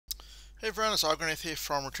Hey everyone, it's Ogreneth here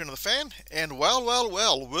from Return of the Fan, and well,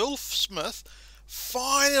 Will Smith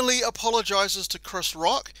finally apologises to Chris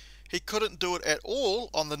Rock. He couldn't do it at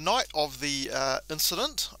all on the night of the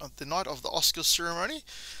incident, the night of the Oscars ceremony,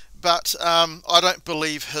 but I don't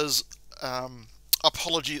believe his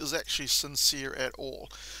apology is actually sincere at all.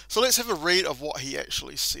 So let's have a read of what he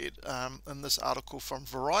actually said in this article from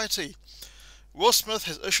Variety. Will Smith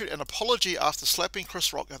has issued an apology after slapping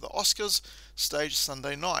Chris Rock at the Oscars stage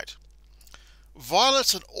Sunday night.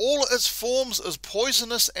 Violence in all its forms is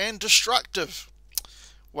poisonous and destructive.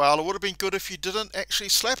 Well, it would have been good if you didn't actually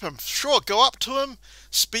slap him. Sure, go up to him,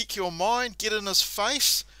 speak your mind, get in his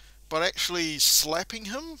face, but actually slapping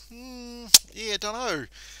him? Yeah, don't know.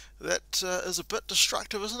 That is a bit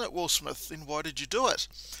destructive, isn't it, Will Smith? Then why did you do it?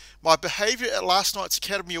 My behaviour at last night's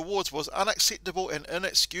Academy Awards was unacceptable and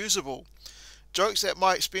inexcusable. Jokes at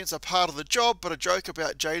my expense are part of the job, but a joke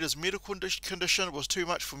about Jada's medical condition was too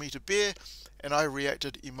much for me to bear, and I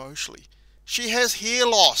reacted emotionally. She has hair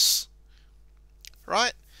loss,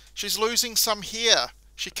 right? She's losing some hair.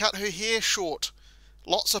 She cut her hair short.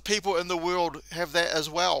 Lots of people in the world have that as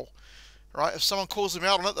well, right? If someone calls them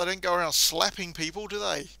out on it, they don't go around slapping people, do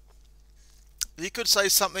they? You could say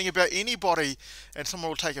something about anybody and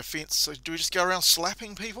someone will take offence. So do we just go around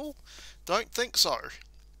slapping people? Don't think so.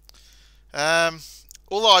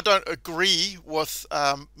 Although I don't agree with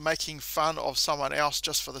making fun of someone else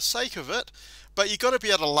just for the sake of it, but you've got to be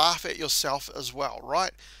able to laugh at yourself as well,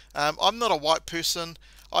 right? I'm not a white person.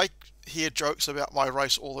 I hear jokes about my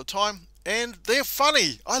race all the time, and they're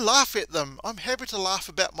funny. I laugh at them. I'm happy to laugh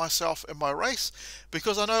about myself and my race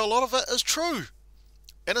because I know a lot of it is true.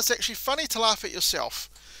 And it's actually funny to laugh at yourself,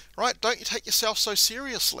 right? Don't you take yourself so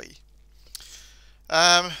seriously.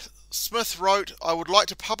 Smith wrote, I would like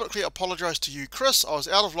to publicly apologise to you, Chris. I was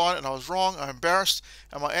out of line and I was wrong. I'm embarrassed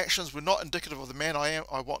and my actions were not indicative of the man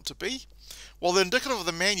I want to be. Well, they're indicative of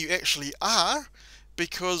the man you actually are,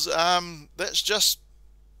 because that's just,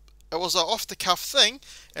 it was an off-the-cuff thing,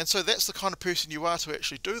 and so that's the kind of person you are to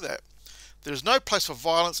actually do that. There's no place for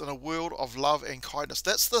violence in a world of love and kindness.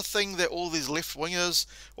 That's the thing that all these left-wingers,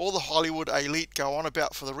 all the Hollywood elite go on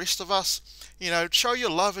about for the rest of us. You know, show your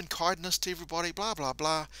love and kindness to everybody, blah, blah,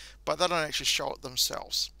 blah, but they don't actually show it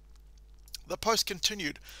themselves. The post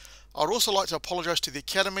continued, I would also like to apologise to the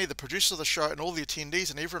Academy, the producer of the show, and all the attendees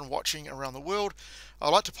and everyone watching around the world. I'd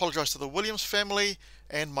like to apologise to the Williams family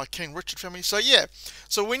and my King Richard family. So yeah,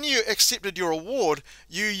 so when you accepted your award,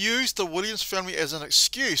 you used the Williams family as an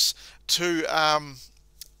excuse to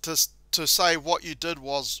say what you did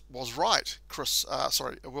was right.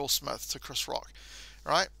 Will Smith to Chris Rock,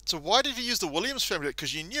 right? So why did you use the Williams family?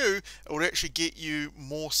 Because you knew it would actually get you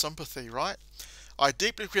more sympathy, right? I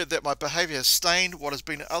deeply regret that my behaviour has stained what has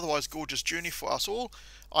been an otherwise gorgeous journey for us all.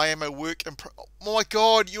 I am a work in oh my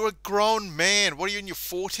God, you're a grown man. What are you, in your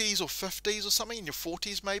 40s or 50s or something? In your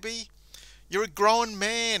 40s maybe? You're a grown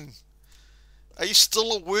man. Are you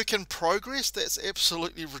still a work in progress? That's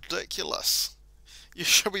absolutely ridiculous. You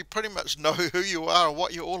should be pretty much know who you are and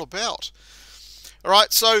what you're all about.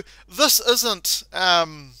 Alright, so this isn't,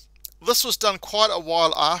 this was done quite a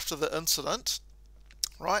while after the incident,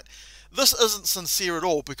 right? This isn't sincere at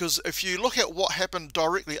all, because if you look at what happened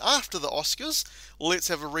directly after the Oscars, let's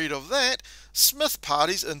have a read of that. Smith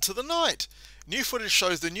parties into the night. New footage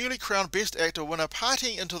shows the newly crowned Best Actor winner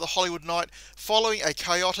partying into the Hollywood night following a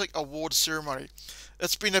chaotic awards ceremony.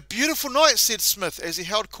 It's been a beautiful night, said Smith, as he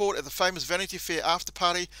held court at the famous Vanity Fair after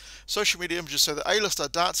party. Social media images show the A-lister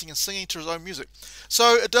dancing and singing to his own music.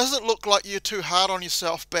 So it doesn't look like you're too hard on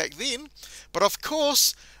yourself back then, but of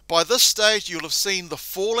course, by this stage, you'll have seen the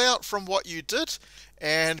fallout from what you did,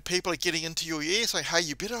 and people are getting into your ear saying, hey,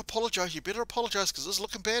 you better apologise, because this is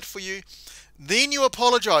looking bad for you. Then you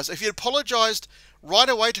apologise. If you apologised right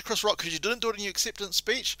away to Chris Rock because you didn't do it in your acceptance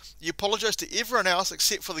speech, you apologise to everyone else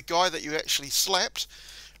except for the guy that you actually slapped,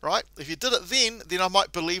 right? If you did it then I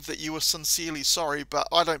might believe that you were sincerely sorry, but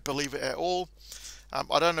I don't believe it at all.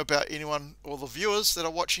 I don't know about anyone or the viewers that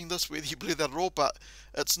are watching this, whether you believe that at all, but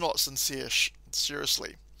it's not sincere,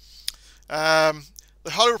 seriously. The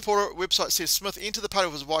Hollywood Reporter website says Smith entered the party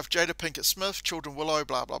with his wife Jada Pinkett Smith, children Willow,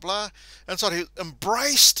 blah blah blah. Inside, he was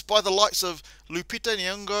embraced by the likes of Lupita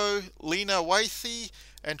Nyong'o, Lena Waithe,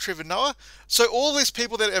 and Trevor Noah. So all these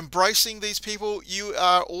people that are embracing these people, you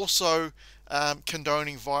are also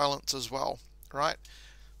condoning violence as well, right?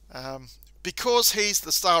 Because he's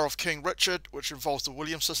the star of King Richard, which involves the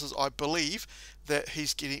Williams sisters, I believe that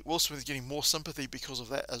Will Smith is getting more sympathy because of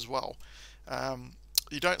that as well.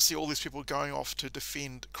 You don't see all these people going off to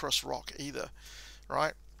defend Chris Rock either,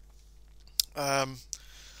 right?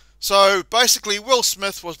 So basically, Will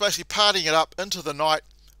Smith was basically partying it up into the night,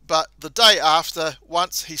 But the day after,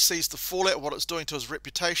 once he sees the fallout, what it's doing to his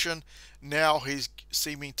reputation, now he's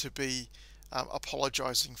seeming to be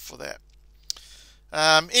apologizing for that.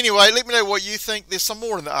 Anyway, let me know what you think. There's some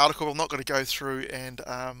more in the article. I'm not going to go through and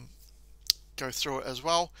go through it as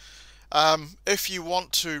well. If you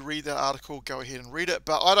want to read that article, go ahead and read it.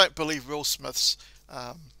 But I don't believe Will Smith's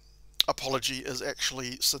apology is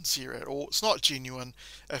actually sincere at all. It's not genuine.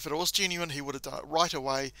 If it was genuine, he would have done it right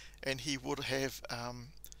away, and he would have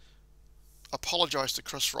apologized to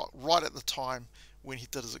Chris Rock right at the time when he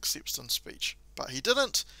did his acceptance speech. But he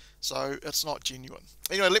didn't, so it's not genuine.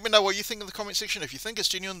 Anyway, let me know what you think in the comment section. If you think it's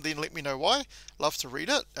genuine, then let me know why. Love to read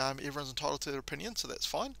it. Everyone's entitled to their opinion, so that's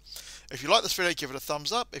fine. If you like this video, give it a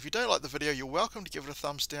thumbs up. If you don't like the video, you're welcome to give it a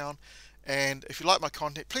thumbs down. And if you like my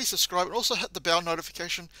content, please subscribe and also hit the bell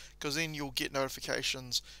notification, because then you'll get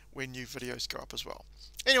notifications when new videos go up as well.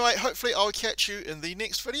 Anyway, hopefully I'll catch you in the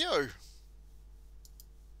next video.